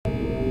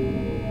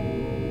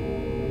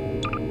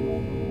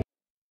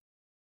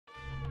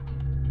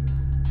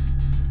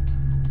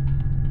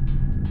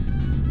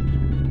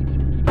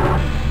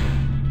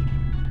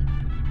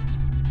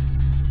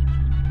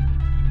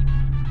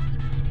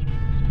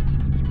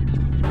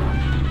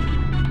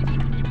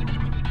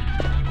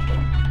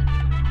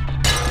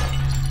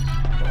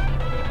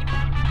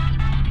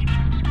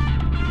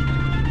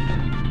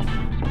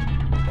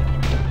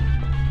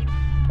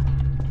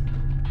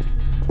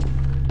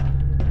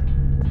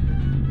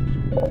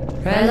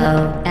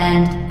Hello,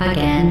 and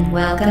again,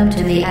 welcome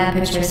to the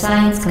Aperture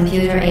Science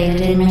Computer-Aided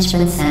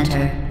Enrichment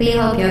Center. We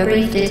hope your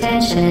brief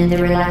detention in the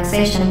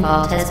relaxation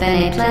vault has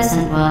been a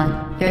pleasant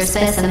one. Your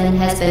specimen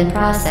has been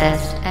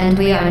processed, and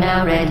we are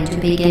now ready to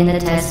begin the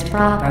test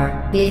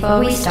proper.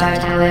 Before we start,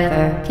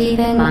 however, keep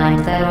in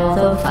mind that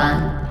although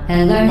fun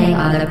and learning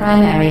are the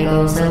primary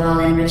goals of all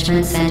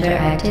Enrichment Center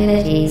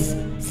activities,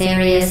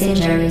 serious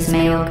injuries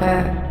may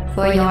occur.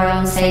 For your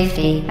own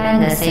safety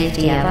and the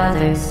safety of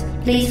others,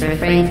 please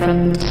refrain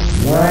from stand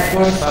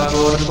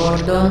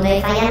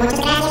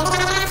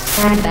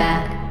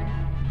back.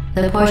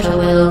 The portal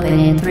will open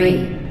in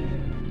 3,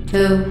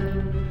 2,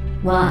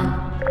 1.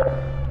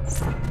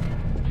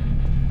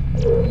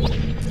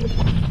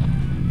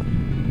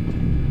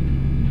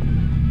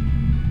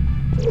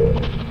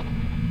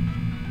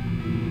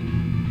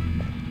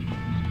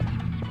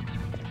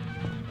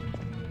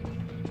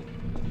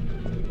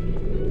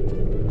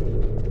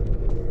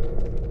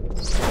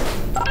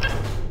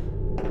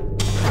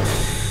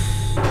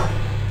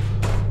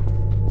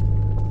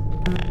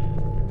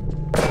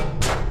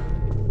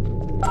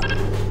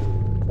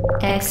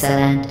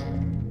 Excellent.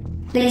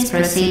 Please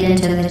proceed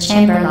into the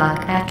chamber lock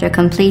after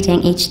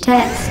completing each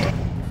test.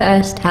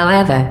 First,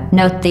 however,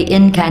 note the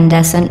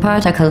incandescent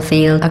particle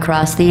field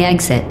across the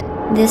exit.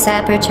 This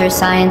Aperture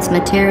Science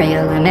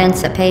Material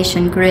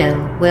Emancipation Grill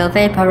will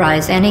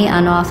vaporize any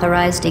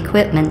unauthorized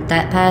equipment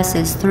that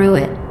passes through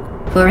it.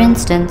 For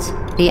instance,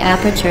 the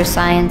Aperture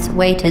Science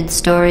Weighted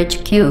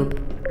Storage Cube.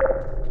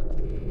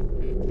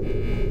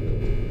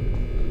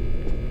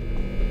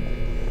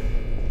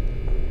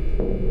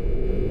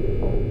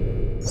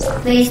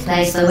 Please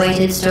place the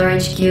weighted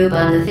storage cube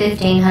on the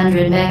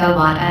 1500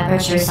 megawatt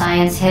Aperture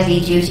Science Heavy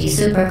Duty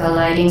Super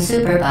Colliding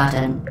Super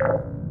Button.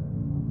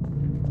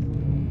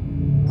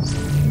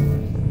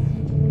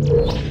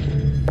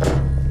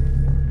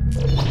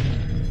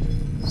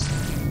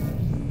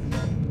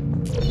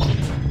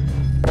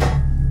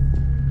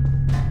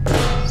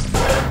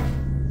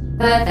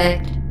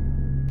 Perfect.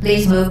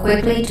 Please move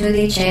quickly to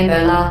the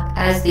chamber lock,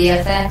 as the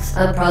effects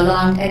of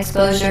prolonged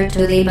exposure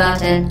to the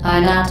button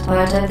are not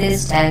part of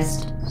this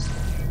test.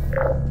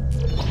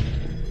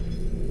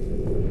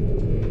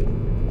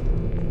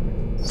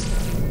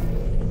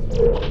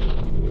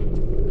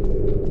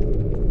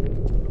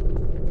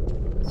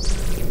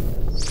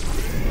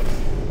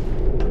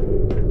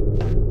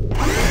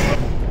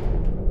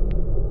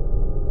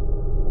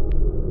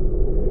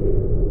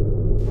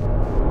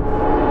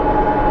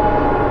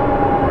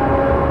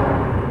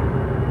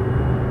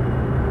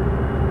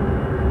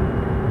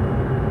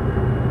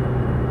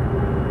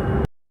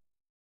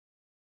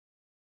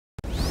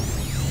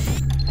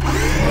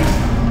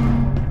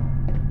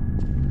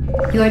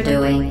 You're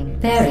doing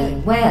very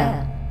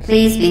well.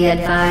 Please be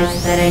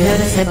advised that a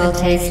noticeable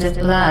taste of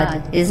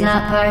blood is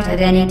not part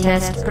of any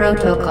test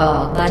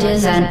protocol, but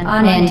is an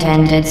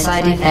unintended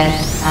side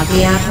effect of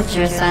the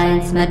Aperture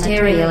Science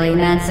Material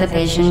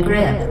Emancipation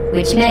Grill,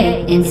 which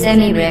may, in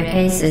semi-rare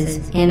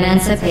cases,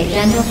 emancipate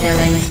dental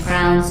fillings,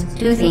 crowns,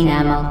 tooth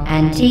enamel,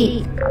 and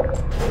teeth.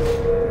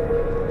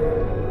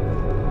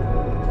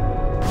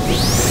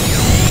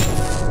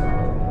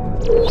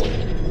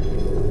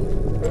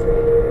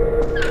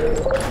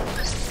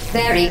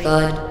 Very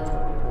good.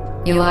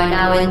 You are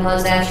now in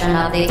possession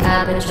of the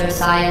Aperture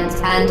Science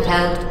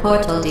handheld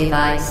portal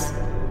device.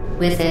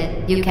 With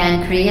it, you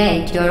can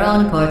create your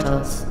own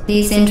portals.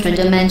 These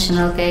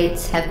intradimensional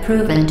gates have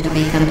proven to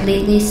be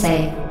completely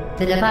safe.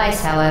 The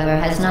device, however,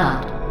 has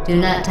not. Do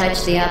not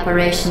touch the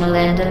operational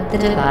end of the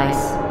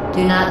device.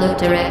 Do not look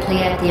directly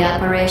at the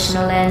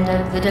operational end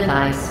of the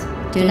device.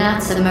 Do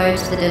not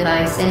submerge the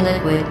device in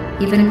liquid,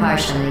 even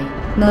partially.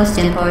 Most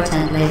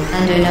importantly,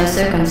 under no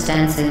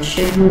circumstances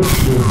should you...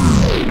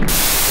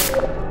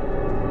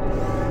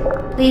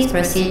 Please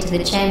proceed to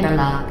the chamber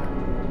lock.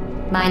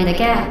 Mind the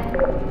gap.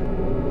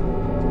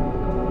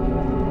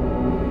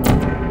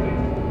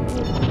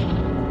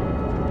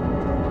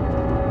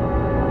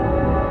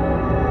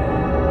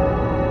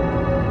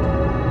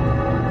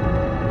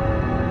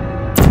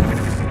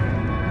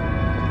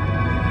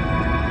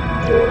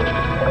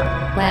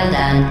 Well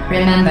done.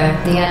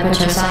 Remember, the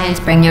Aperture Science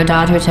Bring Your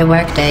Daughter to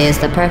Work Day is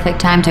the perfect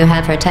time to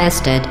have her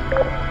tested.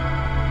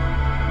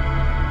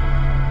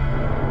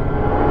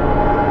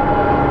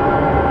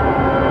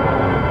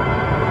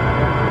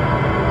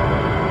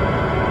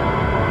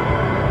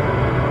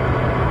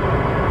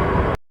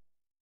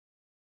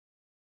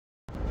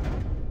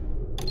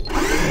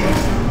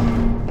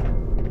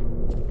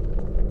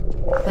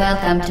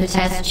 Welcome to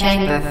Test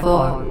Chamber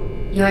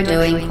 4. You're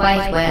doing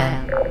quite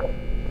well.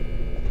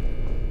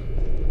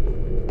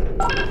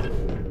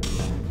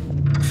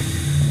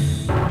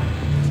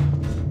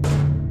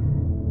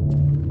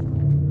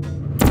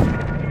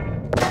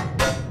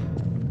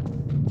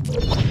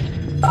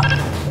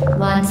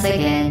 Once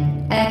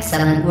again,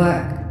 excellent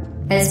work.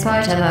 As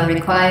part of our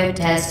required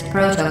test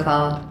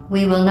protocol,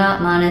 we will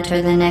not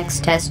monitor the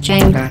next test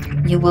chamber.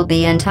 You will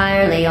be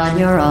entirely on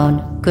your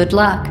own. Good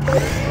luck.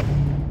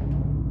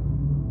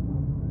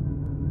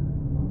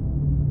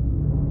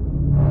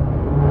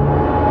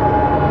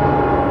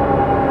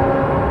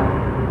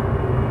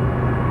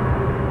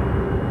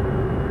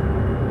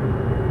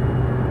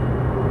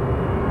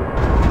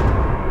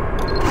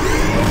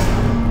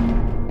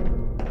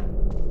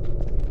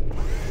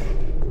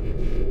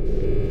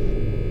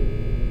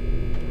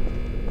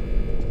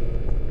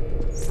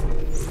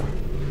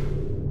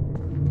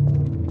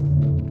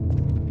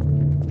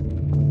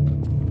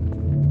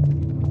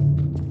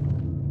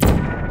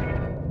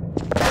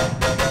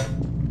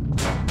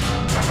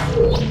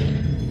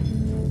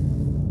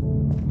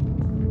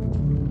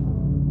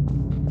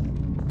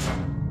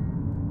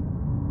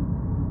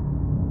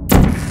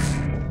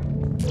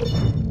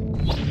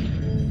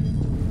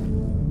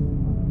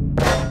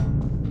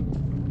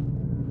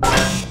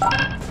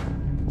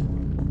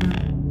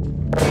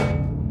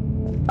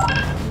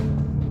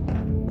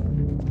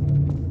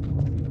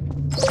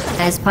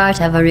 As part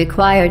of a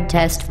required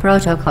test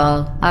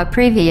protocol, our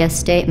previous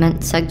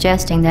statement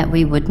suggesting that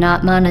we would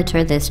not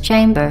monitor this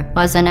chamber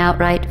was an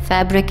outright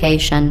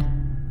fabrication.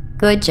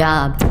 Good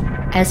job.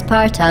 As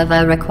part of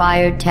a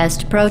required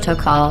test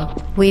protocol,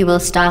 we will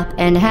stop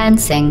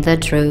enhancing the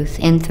truth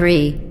in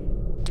 3,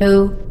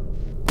 2,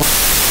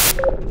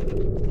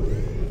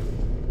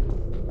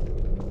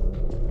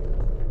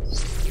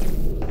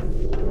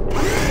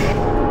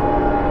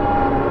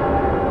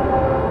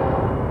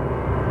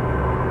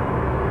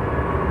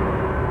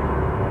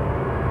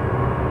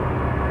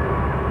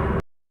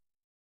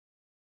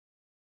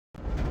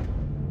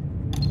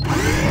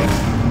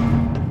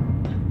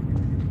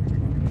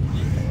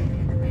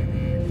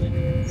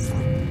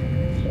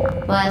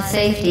 While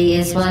safety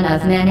is one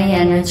of many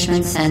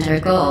Enrichment Center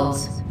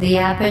goals, the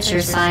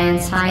Aperture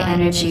Science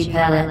high-energy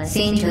pellet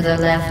seen to the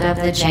left of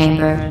the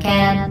chamber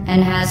can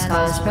and has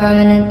caused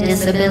permanent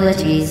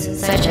disabilities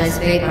such as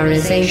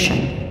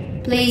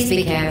vaporization. Please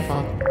be careful.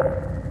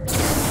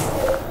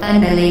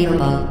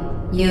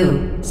 Unbelievable.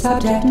 You.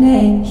 Subject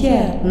name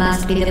here.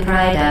 Must be the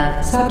pride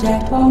of.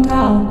 Subject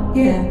hometown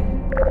here.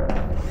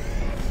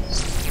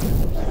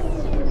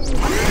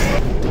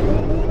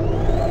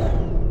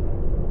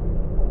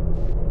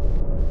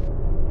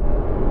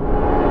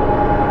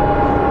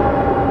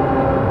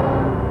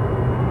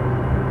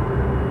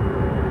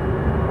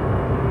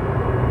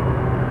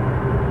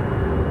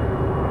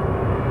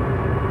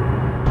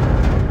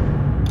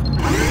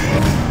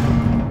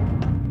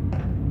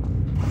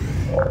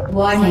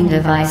 Warning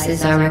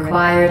devices are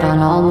required on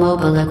all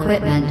mobile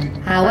equipment.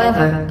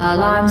 However,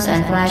 alarms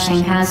and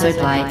flashing hazard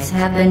lights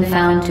have been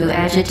found to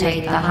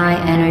agitate the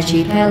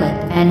high-energy pellet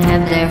and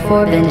have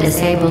therefore been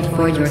disabled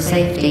for your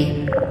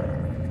safety.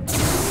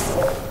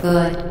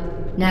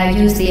 Good. Now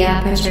use the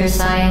Aperture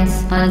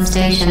Science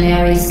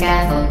unstationary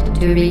scaffold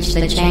to reach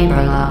the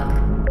chamber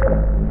lock.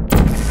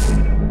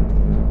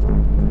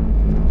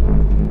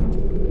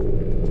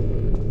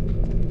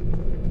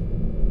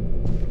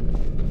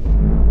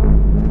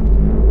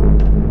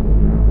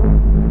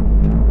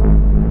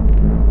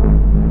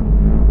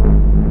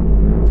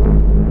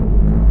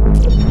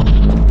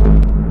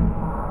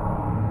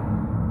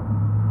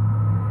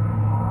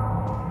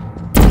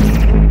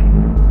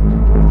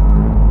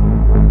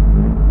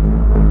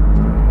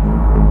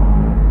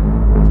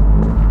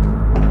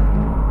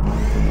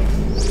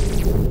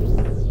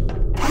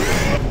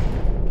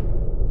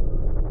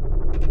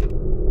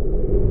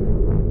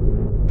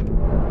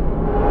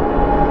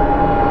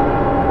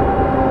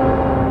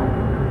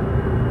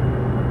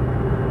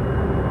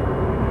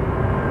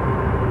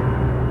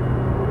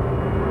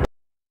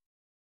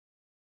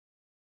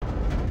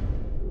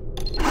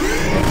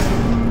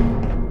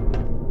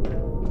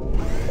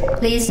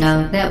 Please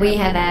note that we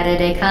have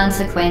added a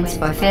consequence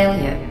for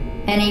failure.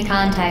 Any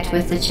contact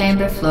with the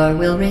chamber floor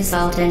will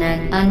result in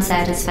an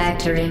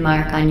unsatisfactory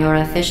mark on your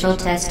official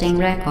testing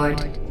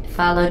record,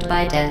 followed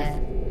by death.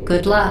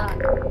 Good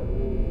luck.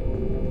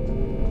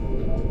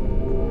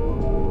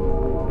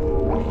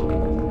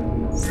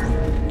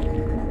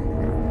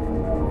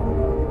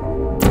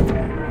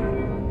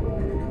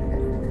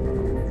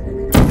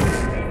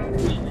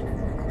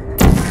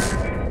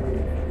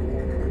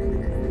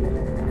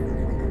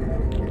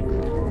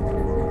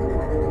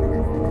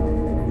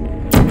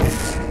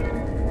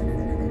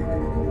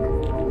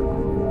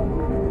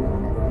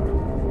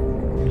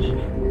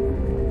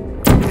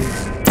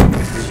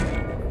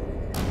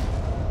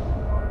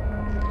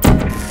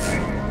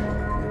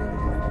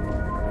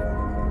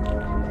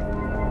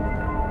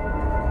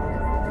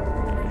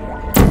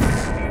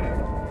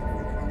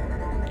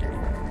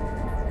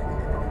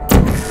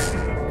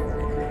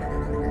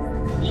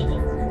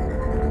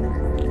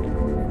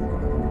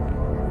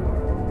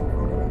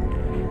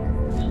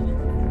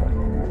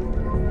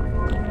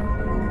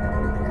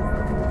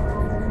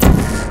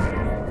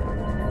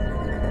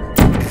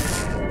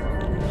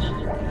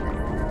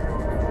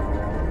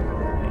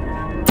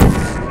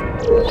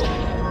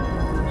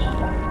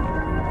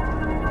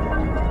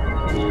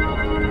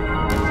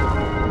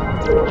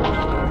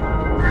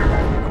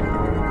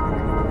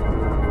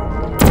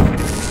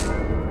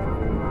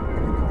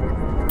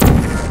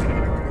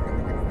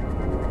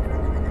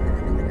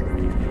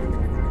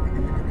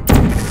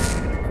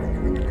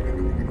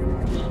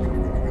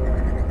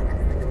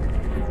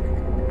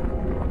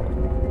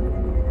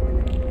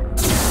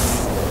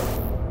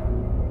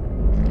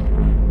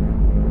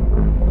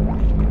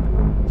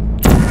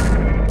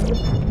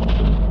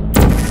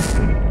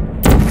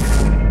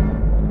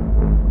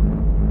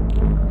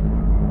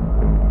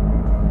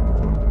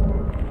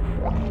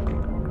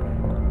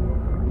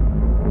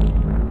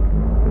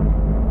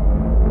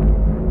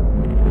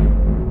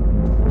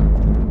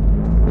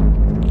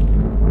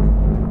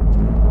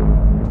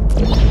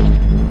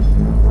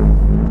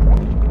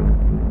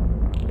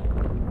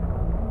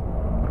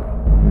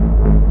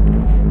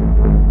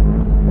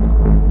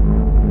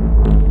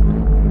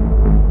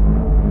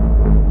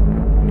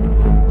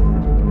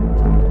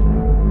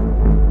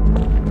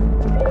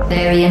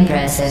 Very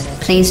impressive.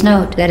 Please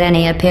note that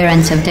any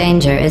appearance of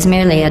danger is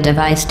merely a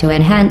device to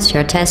enhance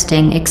your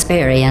testing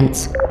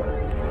experience.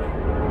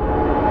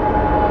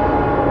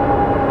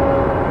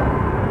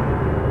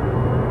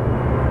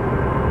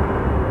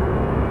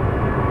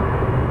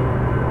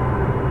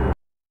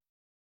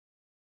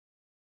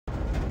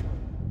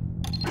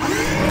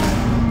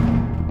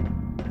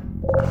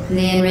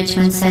 The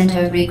Enrichment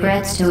Center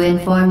regrets to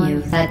inform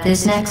you that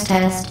this next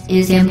test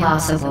is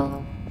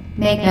impossible.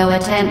 Make no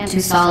attempt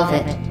to solve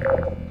it.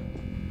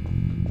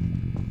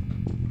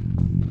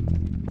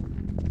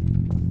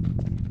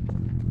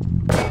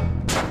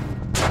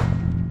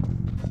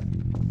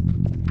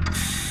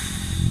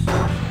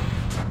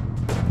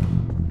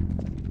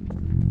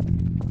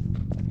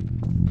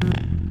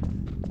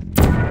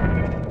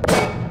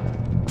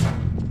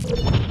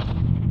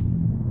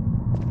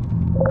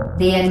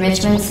 The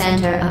Enrichment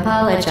Center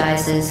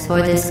apologizes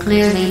for this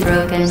clearly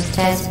broken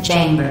test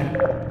chamber.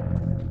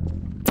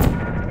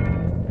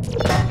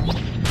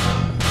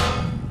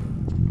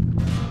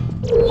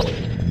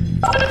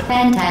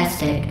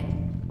 Fantastic.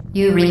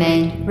 You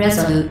remain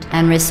resolute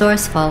and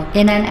resourceful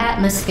in an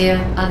atmosphere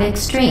of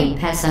extreme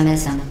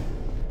pessimism.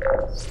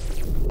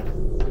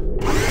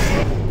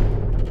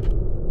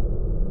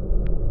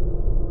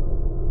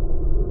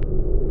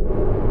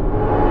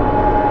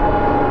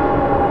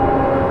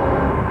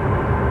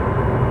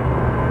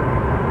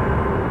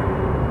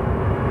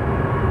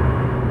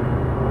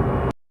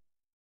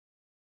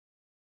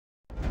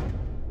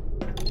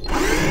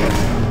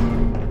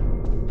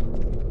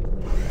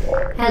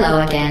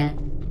 Hello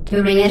again.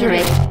 To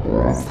reiterate,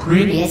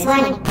 previous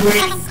one.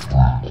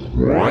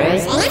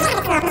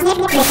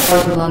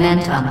 Over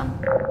momentum.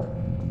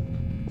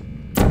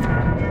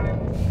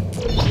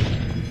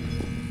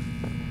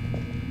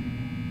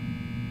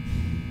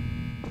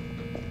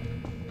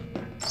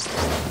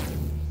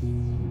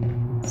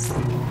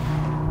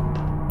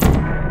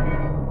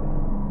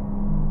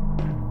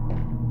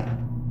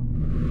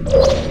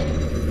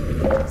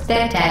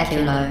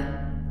 Spectacular.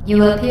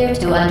 You appear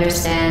to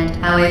understand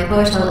how a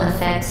portal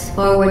affects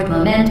forward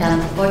momentum,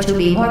 or to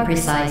be more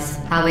precise,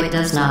 how it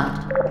does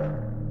not.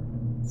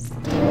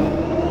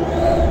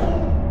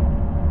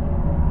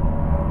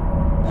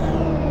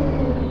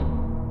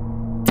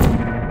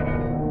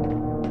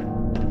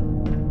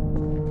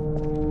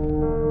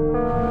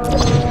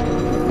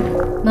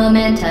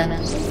 Momentum,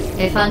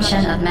 a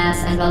function of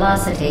mass and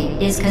velocity,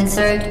 is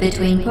conserved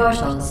between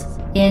portals.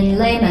 In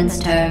layman's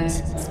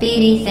terms,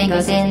 speedy thing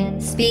goes in,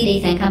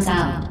 speedy thing comes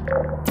out.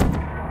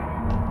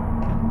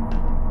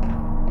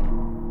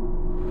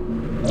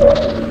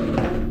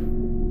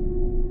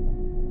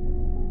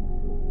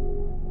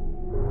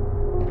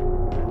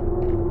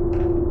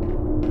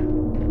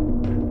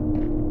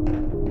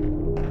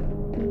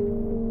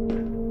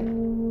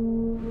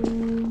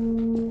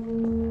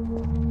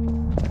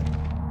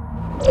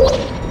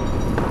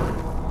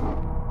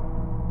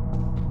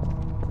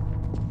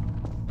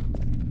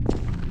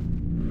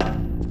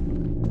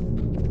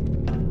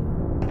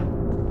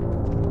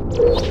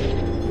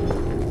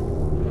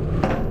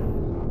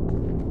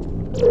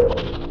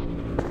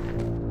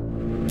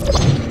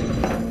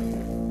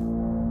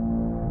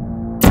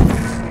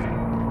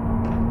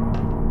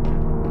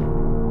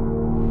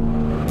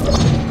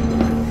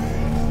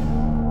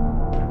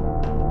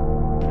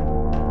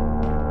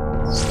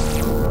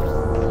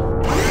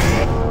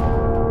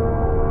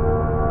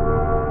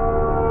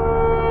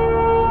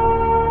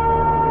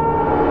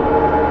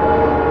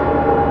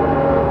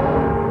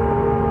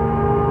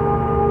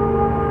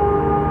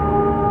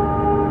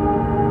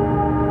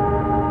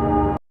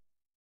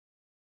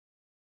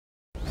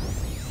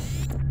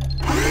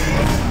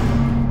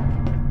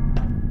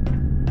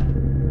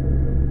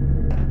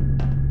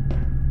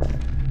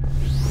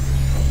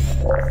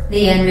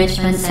 The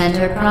Enrichment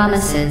Center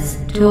promises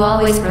to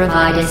always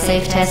provide a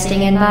safe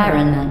testing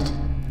environment.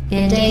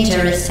 In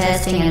dangerous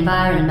testing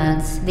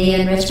environments, the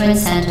Enrichment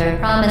Center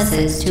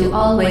promises to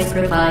always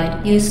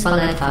provide useful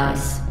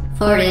advice.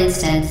 For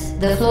instance,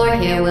 the floor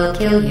here will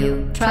kill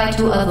you. Try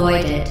to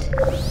avoid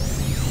it.